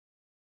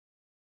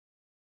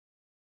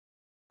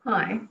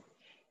Hi.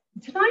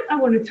 Tonight I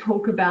want to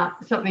talk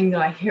about something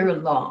that I hear a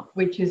lot,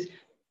 which is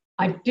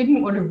I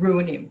didn't want to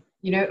ruin him.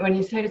 You know, when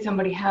you say to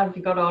somebody, how have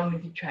you got on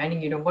with your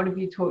training? You know, what have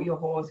you taught your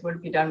horse? What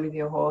have you done with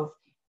your horse?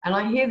 And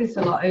I hear this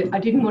a lot. I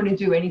didn't want to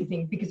do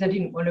anything because I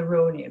didn't want to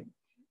ruin him.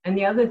 And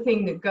the other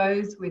thing that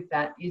goes with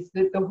that is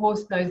that the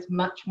horse knows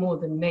much more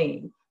than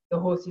me. The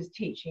horse is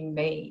teaching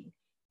me.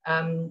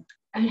 And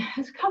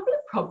has a couple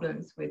of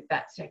problems with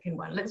that second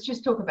one. Let's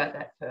just talk about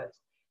that first.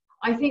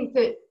 I think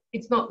that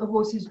it's not the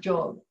horse's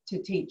job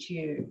to teach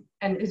you.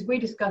 And as we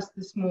discussed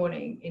this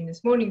morning in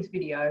this morning's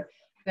video,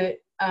 that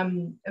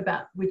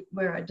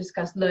where I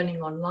discussed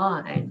learning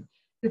online,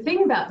 the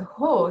thing about the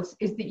horse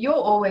is that you're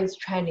always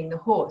training the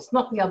horse,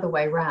 not the other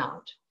way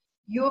around.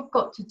 You've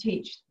got to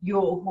teach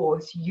your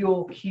horse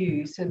your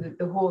cues so that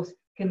the horse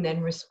can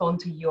then respond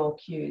to your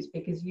cues,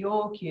 because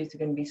your cues are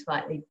going to be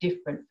slightly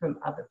different from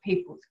other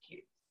people's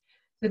cues.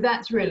 So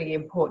that's really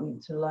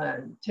important to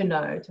learn, to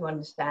know, to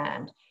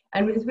understand.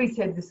 And as we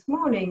said this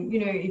morning, you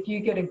know, if you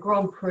get a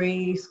Grand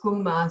Prix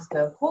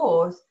schoolmaster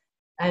horse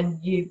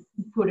and you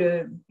put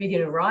a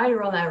beginner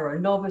rider on there, or a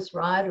novice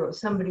rider, or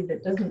somebody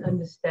that doesn't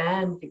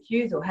understand the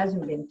cues or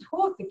hasn't been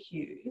taught the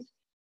cues,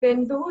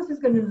 then the horse is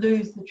going to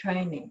lose the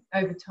training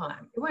over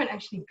time. It won't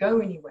actually go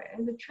anywhere.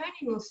 The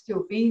training will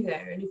still be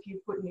there. And if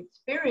you put an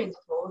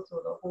experienced horse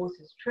or the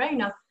horse's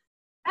trainer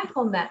back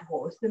on that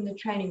horse, then the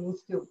training will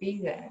still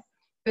be there.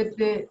 But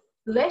the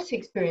less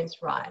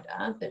experienced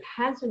rider that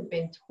hasn't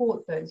been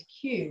taught those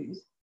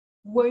cues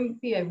won't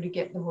be able to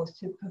get the horse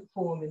to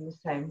perform in the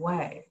same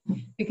way,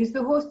 because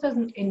the horse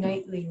doesn't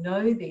innately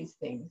know these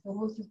things. The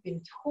horse has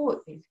been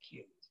taught these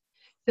cues.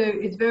 So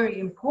it's very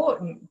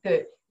important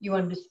that you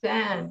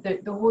understand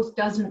that the horse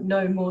doesn't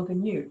know more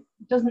than you.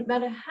 It doesn't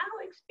matter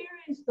how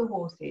experienced the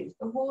horse is.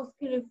 The horse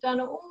could have done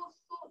all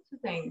sorts of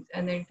things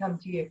and then come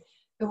to you.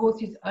 The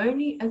horse is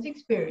only as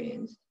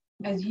experienced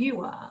as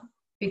you are,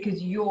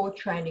 because you're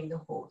training the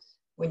horse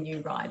when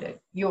you ride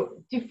it. You're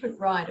a different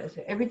rider.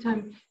 So every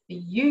time that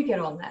you get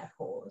on that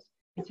horse,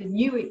 it's a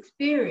new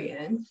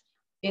experience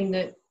in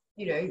that,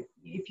 you know,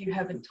 if you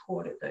haven't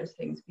taught it those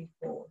things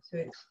before. So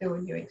it's still a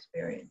new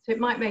experience. So it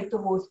might make the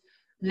horse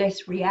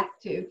less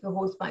reactive. The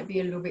horse might be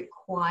a little bit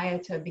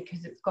quieter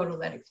because it's got all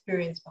that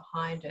experience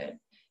behind it.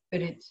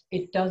 But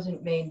it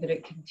doesn't mean that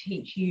it can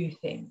teach you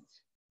things.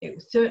 It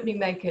will certainly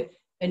make it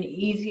an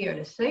easier and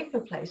a safer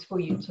place for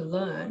you to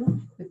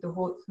learn, but the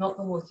horse, not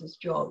the horse's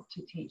job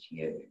to teach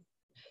you.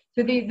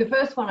 So the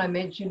first one I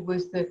mentioned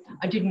was that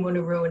I didn't want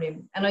to ruin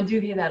him. And I do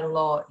hear that a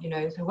lot, you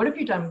know, so what have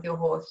you done with your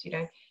horse, you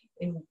know,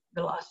 in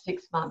the last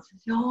 6 months? I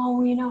say,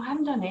 oh, you know, I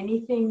haven't done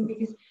anything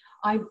because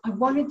I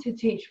wanted to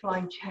teach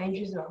flying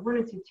changes, or I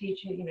wanted to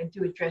teach it, you know,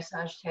 do a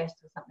dressage test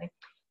or something,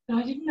 but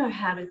I didn't know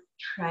how to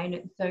train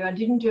it. So I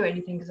didn't do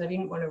anything because I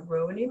didn't want to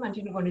ruin him. I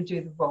didn't want to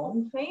do the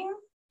wrong thing.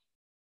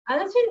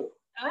 And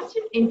that's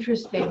an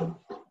interesting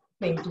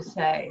thing to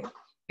say,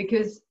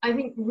 because I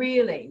think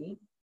really,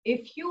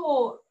 if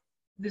you're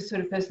the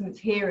sort of person that's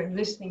here and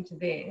listening to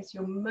this,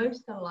 you're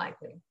most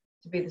unlikely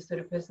to be the sort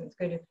of person that's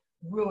going to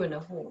ruin a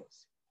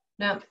horse.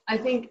 Now, I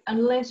think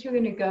unless you're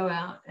going to go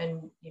out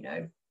and, you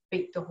know,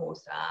 beat the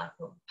horse up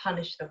or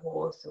punish the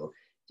horse or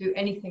do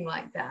anything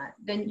like that,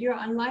 then you're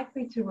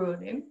unlikely to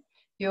ruin him.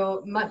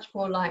 You're much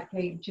more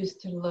likely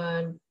just to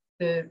learn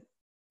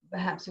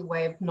perhaps a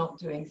way of not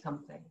doing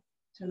something.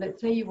 So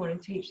let's say you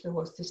want to teach the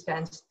horse to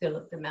stand still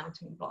at the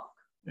mounting block.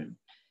 So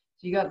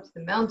you go up to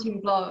the mounting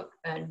block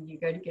and you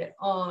go to get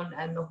on,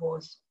 and the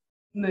horse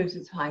moves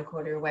its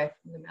hindquarter away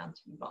from the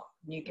mounting block.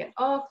 And you get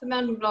off the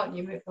mounting block and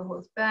you move the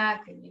horse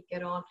back and you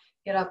get on,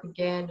 get up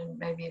again, and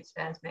maybe it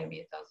stands, maybe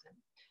it doesn't.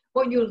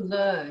 What you'll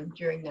learn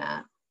during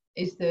that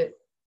is that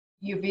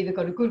you've either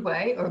got a good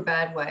way or a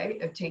bad way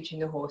of teaching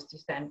the horse to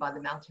stand by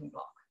the mounting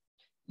block.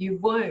 You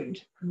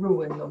won't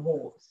ruin the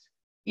horse.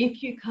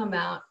 If you come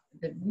out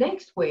the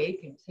next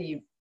week and see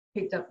you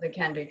picked up the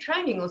can-do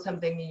training or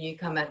something, and you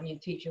come out and you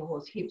teach your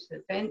horse hips to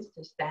the fence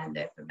to stand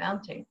there for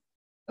mounting,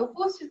 the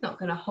horse is not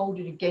going to hold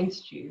it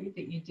against you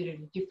that you did it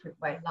a different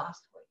way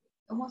last week.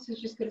 The horse is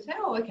just going to say,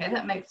 oh, okay,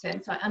 that makes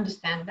sense. I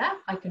understand that.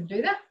 I can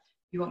do that.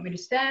 You want me to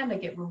stand? I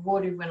get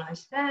rewarded when I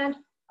stand.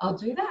 I'll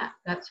do that.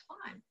 That's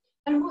fine.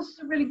 And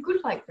horses are really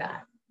good like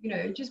that. You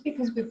know, just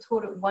because we've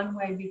taught it one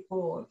way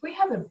before, if we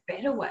have a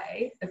better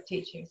way of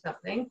teaching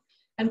something,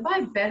 and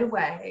by better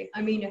way,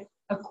 I mean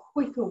a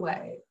quicker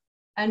way.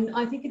 And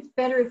I think it's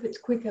better if it's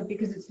quicker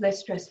because it's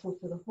less stressful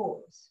for the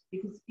horse.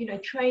 Because, you know,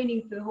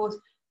 training for the horse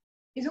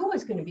is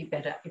always going to be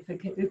better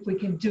if we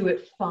can do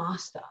it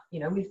faster, you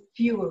know, with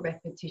fewer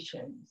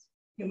repetitions.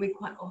 And we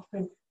quite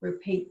often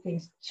repeat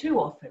things too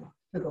often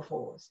for the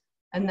horse,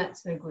 and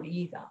that's no good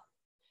either.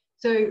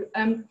 So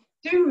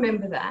do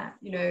remember that,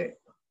 you know,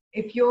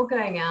 if you're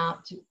going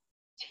out to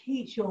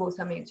teach your horse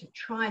something, to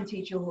try and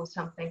teach your horse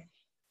something,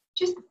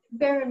 just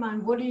bear in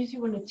mind what it is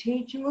you want to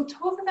teach. And we'll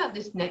talk about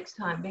this next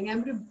time, being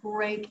able to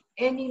break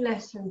any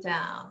lesson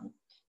down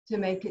to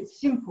make it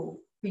simple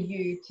for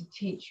you to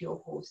teach your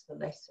horse the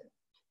lesson.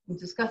 We'll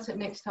discuss it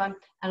next time,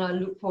 and I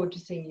look forward to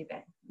seeing you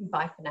then.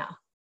 Bye for now.